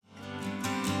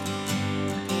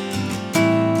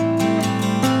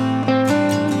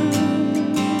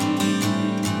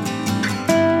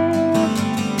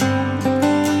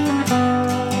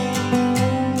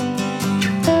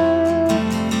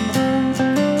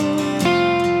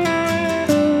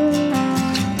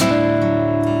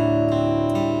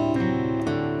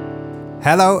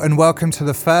Hello and welcome to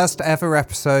the first ever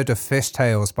episode of Fish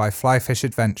Tales by Fly Fish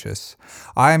Adventures.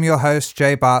 I am your host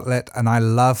Jay Bartlett and I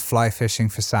love fly fishing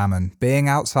for salmon, being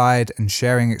outside and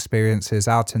sharing experiences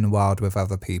out in the wild with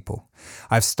other people.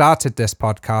 I've started this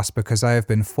podcast because I have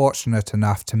been fortunate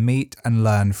enough to meet and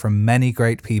learn from many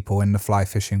great people in the fly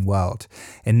fishing world.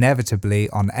 Inevitably,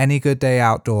 on any good day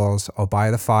outdoors or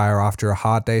by the fire after a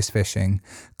hard day's fishing,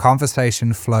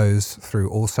 conversation flows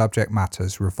through all subject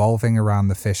matters revolving around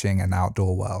the fishing and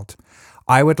outdoor world.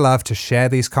 I would love to share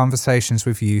these conversations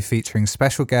with you featuring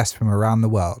special guests from around the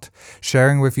world,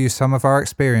 sharing with you some of our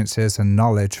experiences and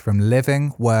knowledge from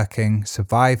living, working,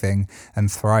 surviving,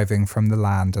 and thriving from the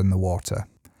land and the water.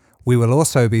 We will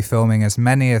also be filming as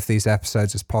many of these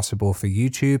episodes as possible for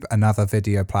YouTube and other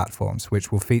video platforms,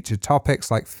 which will feature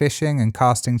topics like fishing and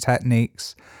casting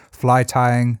techniques, fly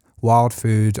tying, wild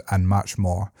food, and much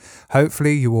more.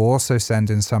 Hopefully, you will also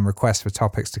send in some requests for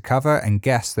topics to cover and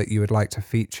guests that you would like to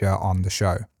feature on the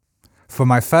show. For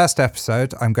my first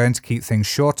episode, I'm going to keep things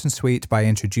short and sweet by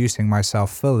introducing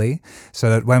myself fully,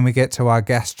 so that when we get to our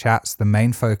guest chats, the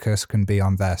main focus can be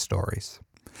on their stories.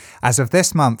 As of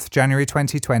this month, January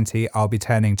 2020, I'll be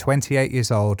turning 28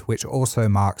 years old, which also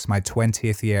marks my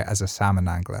 20th year as a salmon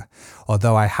angler,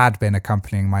 although I had been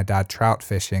accompanying my dad trout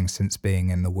fishing since being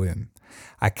in the womb.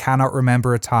 I cannot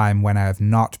remember a time when I have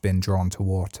not been drawn to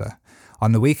water.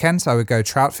 On the weekends, I would go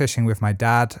trout fishing with my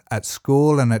dad. At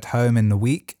school and at home in the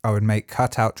week, I would make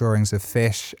cutout drawings of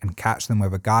fish and catch them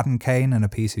with a garden cane and a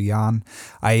piece of yarn.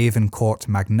 I even caught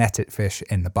magnetic fish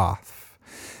in the bath.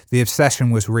 The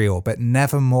obsession was real, but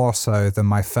never more so than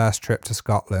my first trip to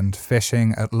Scotland,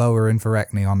 fishing at Lower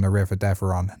Inverechny on the River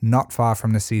Deveron, not far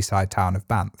from the seaside town of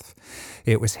Banff.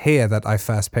 It was here that I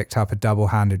first picked up a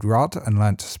double-handed rod and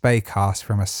learnt to spey cast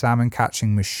from a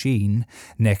salmon-catching machine,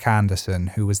 Nick Anderson,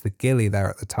 who was the gilly there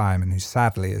at the time and who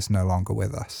sadly is no longer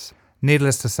with us.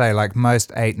 Needless to say, like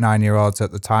most 8-9-year-olds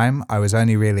at the time, I was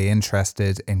only really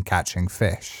interested in catching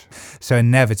fish. So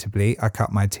inevitably, I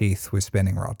cut my teeth with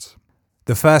spinning rods.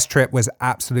 The first trip was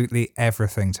absolutely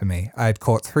everything to me. I had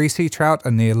caught 3 sea trout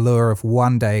and the allure of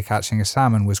one day catching a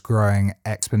salmon was growing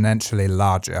exponentially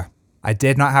larger. I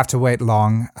did not have to wait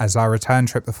long. As our return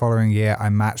trip the following year, I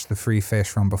matched the 3 fish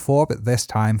from before, but this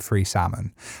time 3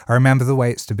 salmon. I remember the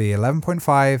weights to be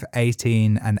 11.5,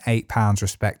 18 and 8 pounds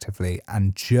respectively,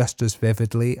 and just as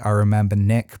vividly, I remember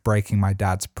Nick breaking my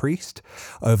dad's priest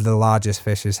over the largest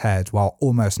fish's head while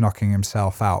almost knocking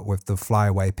himself out with the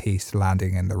flyaway piece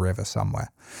landing in the river somewhere.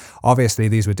 Obviously,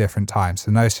 these were different times.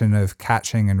 The notion of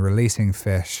catching and releasing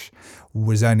fish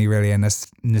was only really a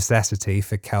necessity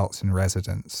for Celts and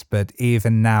residents, but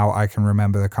even now I can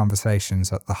remember the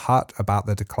conversations at the hut about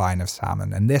the decline of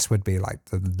salmon, and this would be like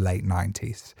the late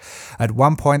 90s. At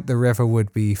one point the river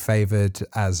would be favoured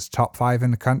as top 5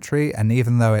 in the country, and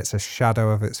even though it's a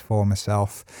shadow of its former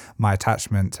self, my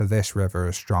attachment to this river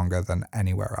is stronger than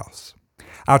anywhere else.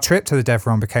 Our trip to the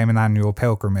Deveron became an annual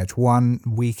pilgrimage, 1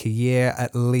 week a year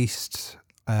at least.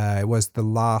 It was the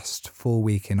last full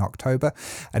week in October,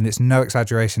 and it's no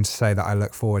exaggeration to say that I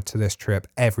look forward to this trip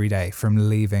every day from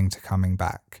leaving to coming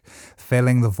back.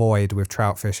 Filling the void with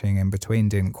trout fishing in between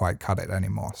didn't quite cut it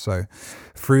anymore. So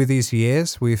through these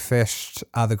years, we've fished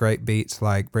other great beats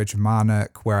like Bridge of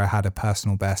Marnock, where I had a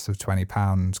personal best of 20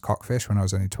 pounds cockfish when I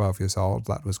was only 12 years old.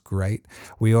 That was great.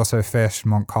 We also fished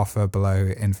Montcoffer below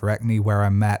Inverechny, where I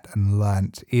met and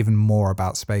learnt even more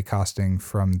about spey casting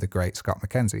from the great Scott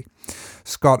Mackenzie.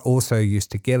 Scott also used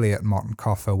to gilly at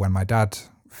Montcoffer when my dad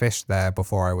fished there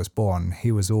before I was born.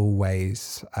 He was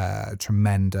always a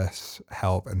tremendous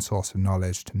help and source of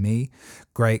knowledge to me.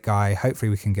 Great guy. Hopefully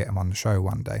we can get him on the show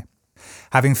one day.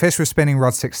 Having fished with spinning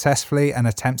rods successfully and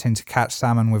attempting to catch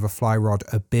salmon with a fly rod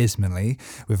abysmally,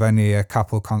 with only a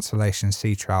couple consolation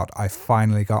sea trout, I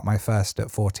finally got my first at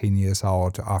 14 years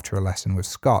old after a lesson with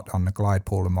Scott on the glide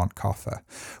pool in Montcoffer.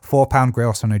 4-pound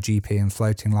grilse on a GP and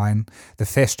floating line. The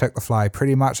fish took the fly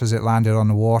pretty much as it landed on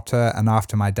the water, and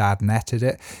after my dad netted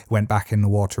it, it went back in the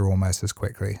water almost as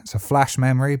quickly. It's a flash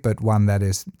memory, but one that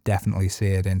is definitely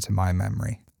seared into my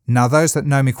memory. Now, those that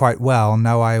know me quite well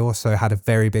know I also had a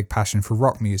very big passion for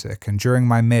rock music, and during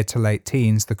my mid to late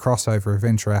teens, the crossover of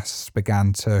interests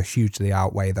began to hugely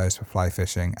outweigh those for fly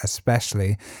fishing,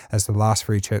 especially as the last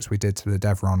 3 trips we did to the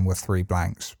Deveron were 3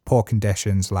 blanks: poor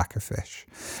conditions, lack of fish.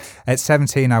 At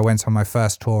 17, I went on my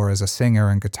first tour as a singer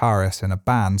and guitarist in a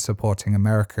band supporting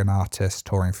American artists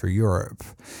touring through Europe.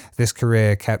 This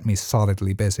career kept me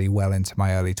solidly busy well into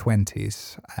my early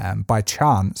 20s. By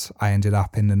chance, I ended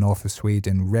up in the north of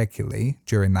Sweden, regularly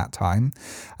during that time,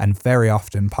 and very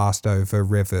often passed over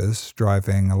rivers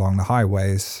driving along the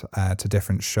highways to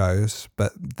different shows,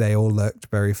 but they all looked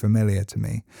very familiar to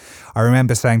me. I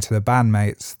remember saying to the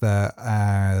bandmates that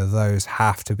those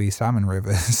have to be salmon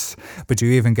rivers, but do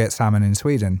you even get salmon in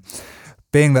Sweden?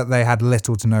 Being that they had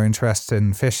little to no interest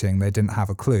in fishing, they didn't have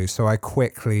a clue. So I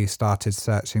quickly started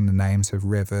searching the names of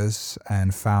rivers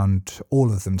and found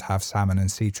all of them to have salmon and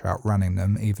sea trout running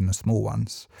them, even the small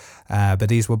ones. But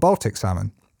these were Baltic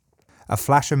salmon. A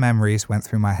flash of memories went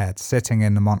through my head, sitting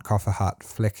in the Montkoffer hut,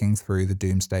 flicking through the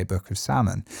Doomsday Book of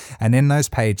Salmon. And in those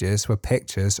pages were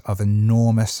pictures of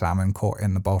enormous salmon caught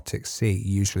in the Baltic Sea,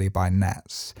 usually by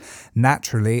nets.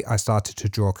 Naturally, I started to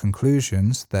draw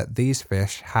conclusions that these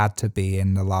fish had to be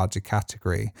in the larger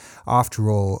category. After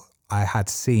all, I had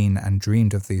seen and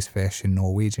dreamed of these fish in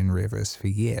Norwegian rivers for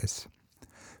years.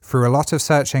 Through a lot of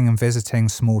searching and visiting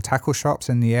small tackle shops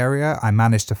in the area, I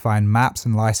managed to find maps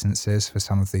and licenses for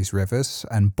some of these rivers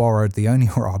and borrowed the only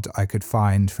rod I could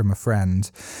find from a friend.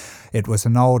 It was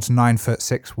an old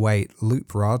 9'6" weight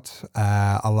loop rod,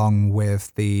 along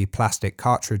with the plastic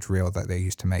cartridge reel that they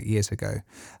used to make years ago.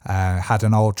 Had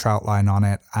an old trout line on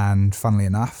it and, funnily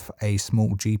enough, a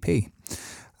small GP.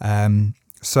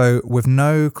 So with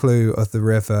no clue of the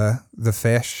river, the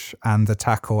fish and the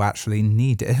tackle actually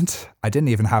needed, I didn't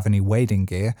even have any wading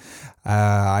gear.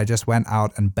 I just went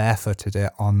out and barefooted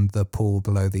it on the pool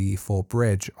below the E4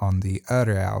 bridge on the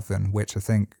Öreälven, which I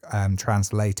think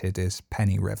translated is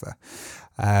Penny River.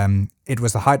 It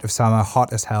was the height of summer,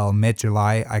 hot as hell,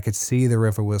 mid-July. I could see the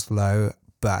river was low,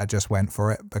 but I just went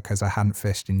for it because I hadn't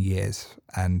fished in years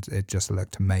and it just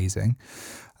looked amazing.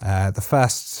 The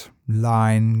first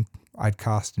line I'd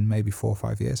cast in maybe 4 or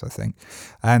 5 years, I think.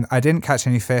 And I didn't catch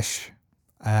any fish.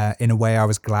 In a way, I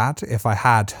was glad. If I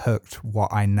had hooked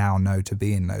what I now know to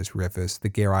be in those rivers, the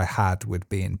gear I had would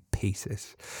be in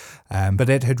pieces. But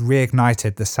it had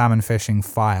reignited the salmon fishing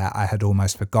fire I had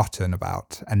almost forgotten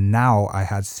about, and now I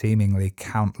had seemingly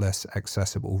countless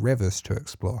accessible rivers to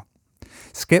explore.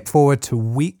 Skip forward to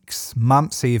weeks,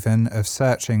 months even, of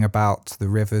searching about the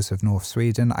rivers of North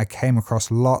Sweden. I came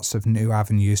across lots of new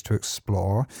avenues to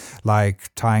explore,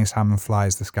 like tying salmon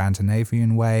flies the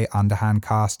Scandinavian way, underhand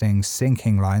casting,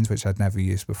 sinking lines, which I'd never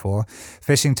used before,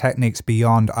 fishing techniques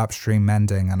beyond upstream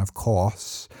mending, and of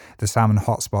course, the salmon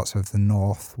hotspots of the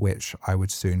north, which I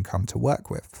would soon come to work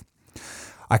with.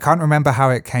 I can't remember how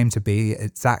it came to be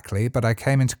exactly, but I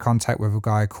came into contact with a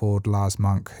guy called Lars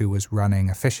Monk who was running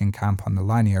a fishing camp on the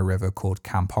Linea River called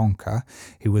Camp Onka.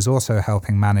 He was also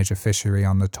helping manage a fishery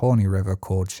on the Torney River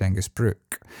called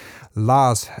Skengesbruk.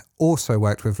 Lars also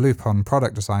worked with Loop on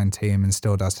product design team and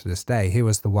still does to this day. He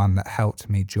was the one that helped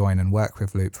me join and work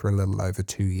with Loop for a little over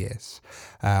 2 years.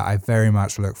 I very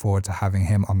much look forward to having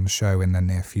him on the show in the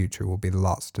near future. Will be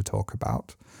lots to talk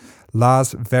about.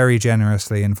 Lars very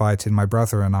generously invited my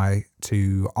brother and I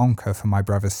to Onka for my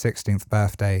brother's 16th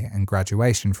birthday and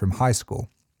graduation from high school.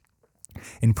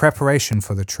 In preparation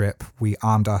for the trip, we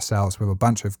armed ourselves with a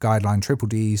bunch of Guideline Triple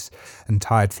Ds and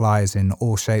tied flies in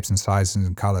all shapes and sizes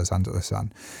and colours under the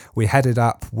sun. We headed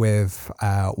up with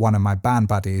one of my band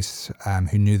buddies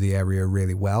who knew the area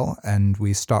really well, and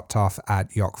we stopped off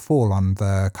at Jock Fall on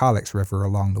the Kalix River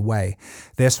along the way.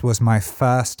 This was my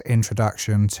first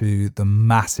introduction to the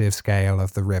massive scale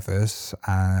of the rivers,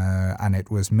 and it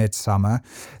was midsummer.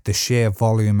 The sheer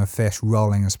volume of fish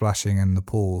rolling and splashing in the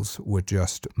pools were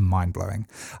just mind-blowing.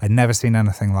 I'd never seen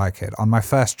anything like it. On my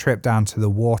first trip down to the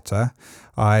water,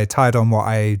 I tied on what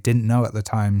I didn't know at the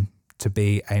time to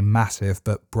be a massive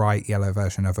but bright yellow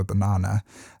version of a banana.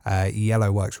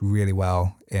 Yellow works really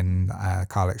well in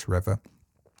Kalix River.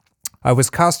 I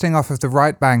was casting off of the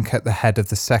right bank at the head of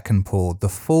the second pool. The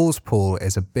Falls Pool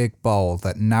is a big bowl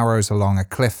that narrows along a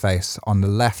cliff face on the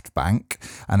left bank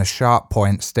and a sharp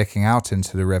point sticking out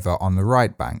into the river on the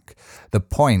right bank. The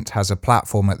point has a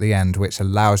platform at the end which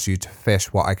allows you to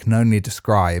fish what I can only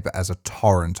describe as a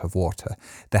torrent of water.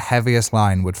 The heaviest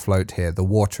line would float here. The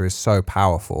water is so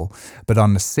powerful, but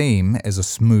on the seam is a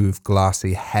smooth,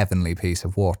 glassy, heavenly piece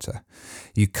of water.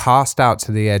 You cast out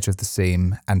to the edge of the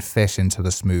seam and fish into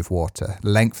the smooth water,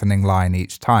 lengthening line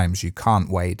each time as you can't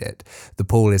wade it. The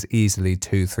pool is easily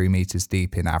 2-3 meters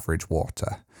deep in average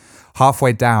water.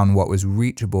 Halfway down what was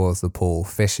reachable of the pool,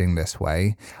 fishing this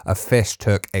way, a fish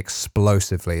took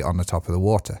explosively on the top of the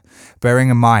water. Bearing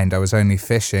in mind I was only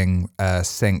fishing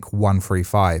sink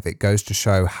 135, it goes to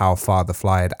show how far the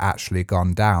fly had actually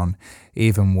gone down,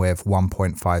 even with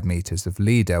 1.5 meters of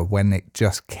leader. When it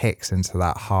just kicks into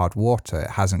that hard water,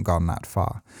 it hasn't gone that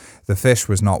far. The fish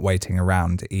was not waiting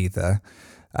around either.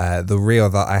 The reel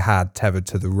that I had tethered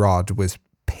to the rod was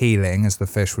heeling as the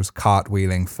fish was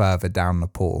cartwheeling further down the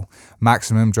pool.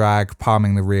 Maximum drag,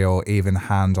 palming the reel, even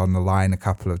hand on the line a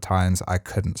couple of times, I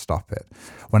couldn't stop it.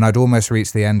 When I'd almost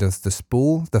reached the end of the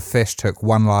spool, the fish took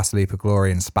one last leap of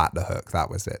glory and spat the hook. That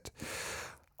was it.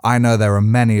 I know there are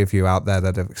many of you out there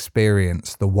that have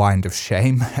experienced the wind of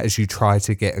shame as you try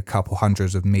to get a couple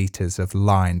hundreds of meters of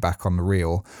line back on the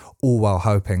reel, all while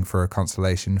hoping for a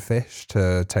consolation fish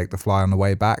to take the fly on the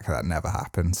way back. That never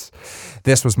happens.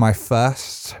 This was my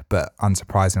first, but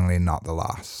unsurprisingly not the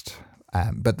last.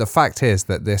 But the fact is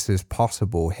that this is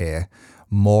possible here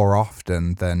more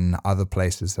often than other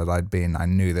places that I'd been. I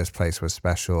knew this place was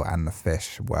special and the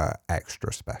fish were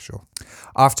extra special.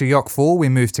 After Yoch Fall, we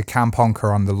moved to Kamponka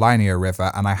on the Leinio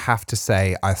River, and I have to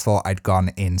say I thought I'd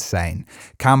gone insane.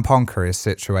 Kamponka is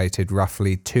situated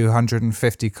roughly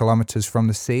 250 kilometers from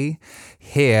the sea.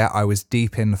 Here I was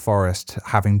deep in the forest,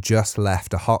 having just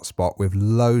left a hotspot with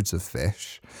loads of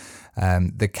fish.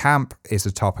 The camp is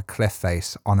atop a cliff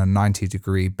face on a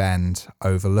 90-degree bend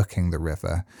overlooking the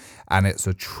river, and it's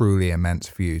a truly immense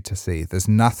view to see. There's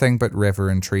nothing but river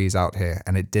and trees out here,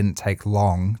 and it didn't take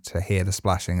long to hear the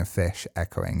splashing of fish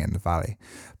echoing in the valley.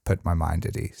 Put my mind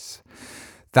at ease.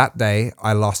 That day,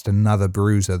 I lost another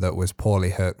bruiser that was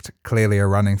poorly hooked, clearly a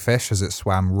running fish as it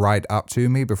swam right up to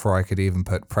me before I could even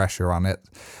put pressure on it.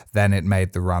 Then it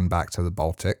made the run back to the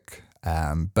Baltic.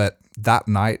 But that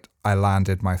night, I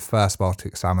landed my first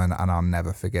Baltic salmon, and I'll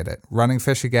never forget it. Running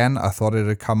fish again, I thought it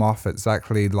had come off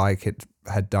exactly like it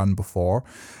had done before,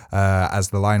 as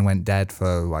the line went dead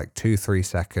for like 2-3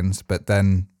 seconds, but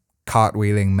then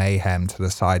cartwheeling mayhem to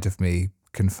the side of me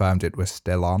confirmed it was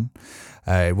still on.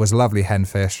 It was a lovely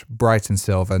henfish, bright and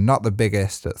silver, not the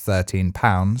biggest at 13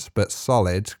 pounds, but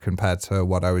solid compared to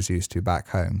what I was used to back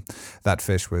home. That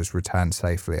fish was returned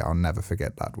safely. I'll never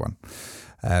forget that one.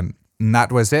 And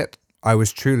that was it. I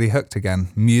was truly hooked again.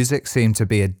 Music seemed to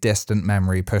be a distant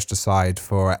memory pushed aside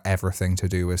for everything to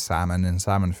do with salmon and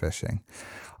salmon fishing.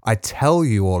 I tell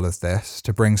you all of this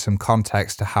to bring some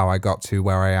context to how I got to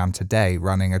where I am today,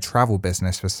 running a travel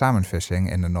business for salmon fishing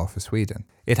in the north of Sweden.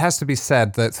 It has to be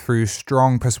said that through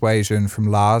strong persuasion from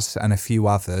Lars and a few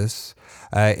others,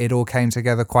 it all came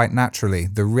together quite naturally.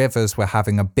 The rivers were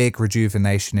having a big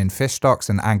rejuvenation in fish stocks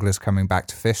and anglers coming back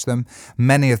to fish them.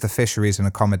 Many of the fisheries and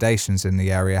accommodations in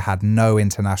the area had no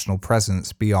international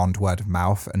presence beyond word of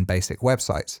mouth and basic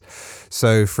websites.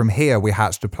 So from here, we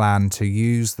hatched a plan to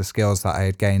use the skills that I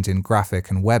had gained in graphic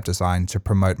and web design to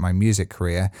promote my music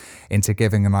career into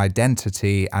giving an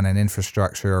identity and an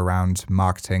infrastructure around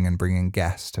marketing and bringing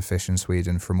guests to fish in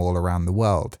Sweden from all around the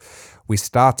world. We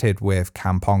started with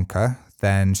Kamponka,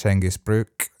 then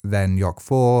Kängusbruk, then Yoch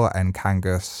Fall and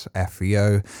Kangas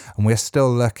FVO, and we're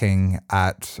still looking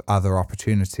at other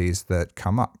opportunities that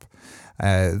come up.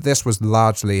 This was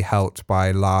largely helped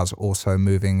by Lars also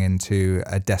moving into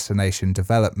a destination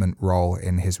development role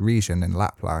in his region in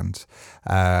Lapland,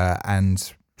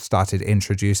 and started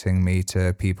introducing me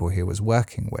to people he was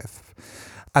working with.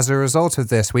 As a result of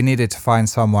this, we needed to find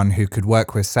someone who could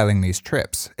work with selling these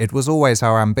trips. It was always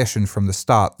our ambition from the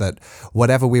start that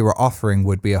whatever we were offering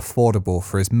would be affordable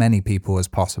for as many people as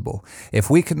possible. If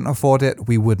we couldn't afford it,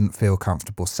 we wouldn't feel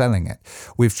comfortable selling it.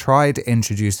 We've tried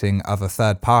introducing other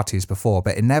third parties before,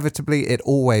 but inevitably it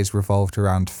always revolved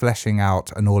around fleshing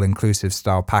out an all-inclusive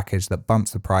style package that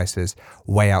bumps the prices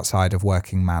way outside of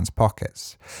working man's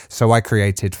pockets. So I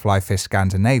created Flyfish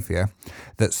Scandinavia,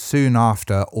 that soon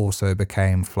after also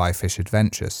became Flyfish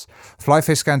Adventures.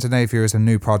 Flyfish Scandinavia is a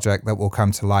new project that will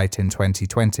come to light in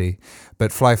 2020,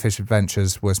 but Flyfish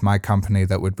Adventures was my company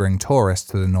that would bring tourists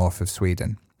to the north of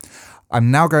Sweden. I'm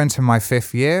now going to my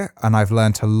 5th year, and I've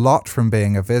learned a lot from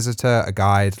being a visitor, a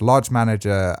guide, lodge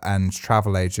manager, and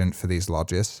travel agent for these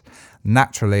lodges.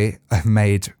 Naturally, I've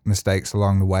made mistakes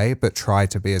along the way, but try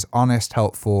to be as honest,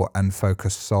 helpful, and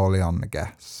focus solely on the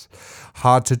guests.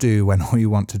 Hard to do when all you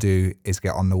want to do is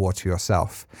get on the water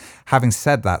yourself. Having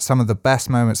said that, some of the best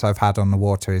moments I've had on the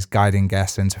water is guiding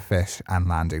guests into fish and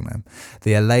landing them.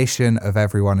 The elation of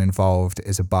everyone involved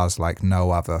is a buzz like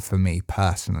no other for me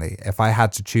personally. If I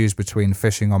had to choose between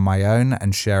fishing on my own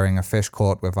and sharing a fish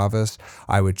caught with others,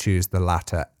 I would choose the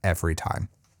latter every time.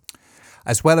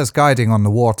 As well as guiding on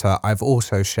the water, I've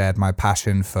also shared my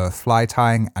passion for fly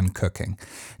tying and cooking.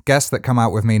 Guests that come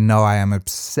out with me know I am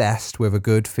obsessed with a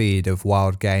good feed of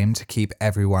wild game to keep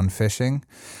everyone fishing,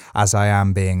 as I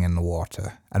am being in the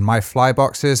water. And my fly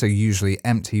boxes are usually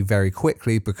empty very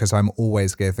quickly because I'm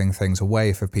always giving things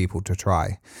away for people to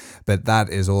try. But that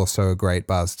is also a great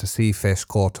buzz to see fish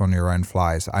caught on your own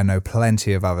flies. I know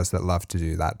plenty of others that love to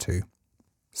do that too.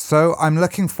 So I'm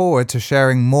looking forward to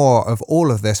sharing more of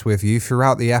all of this with you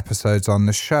throughout the episodes on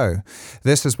the show.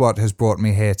 This is what has brought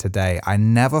me here today. I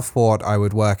never thought I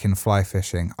would work in fly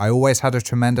fishing. I always had a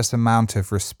tremendous amount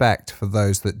of respect for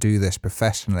those that do this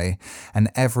professionally,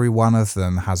 and every one of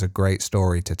them has a great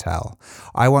story to tell.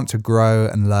 I want to grow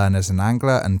and learn as an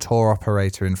angler and tour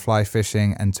operator in fly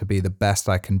fishing and to be the best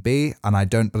I can be, and I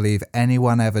don't believe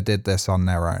anyone ever did this on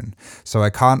their own. So I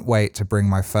can't wait to bring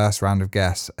my first round of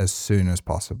guests as soon as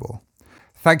possible.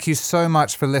 Thank you so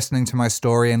much for listening to my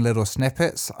story in little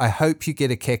snippets. I hope you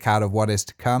get a kick out of what is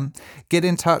to come. Get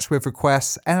in touch with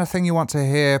requests, anything you want to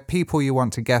hear, people you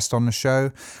want to guest on the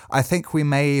show. I think we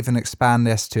may even expand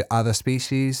this to other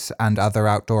species and other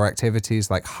outdoor activities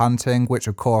like hunting, which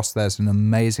of course there's an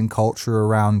amazing culture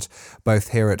around both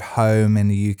here at home in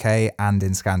the UK and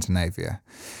in Scandinavia.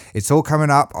 It's all coming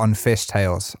up on Fish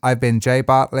Tales. I've been Jay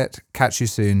Bartlett. Catch you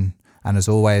soon. And as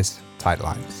always, tight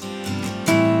lines.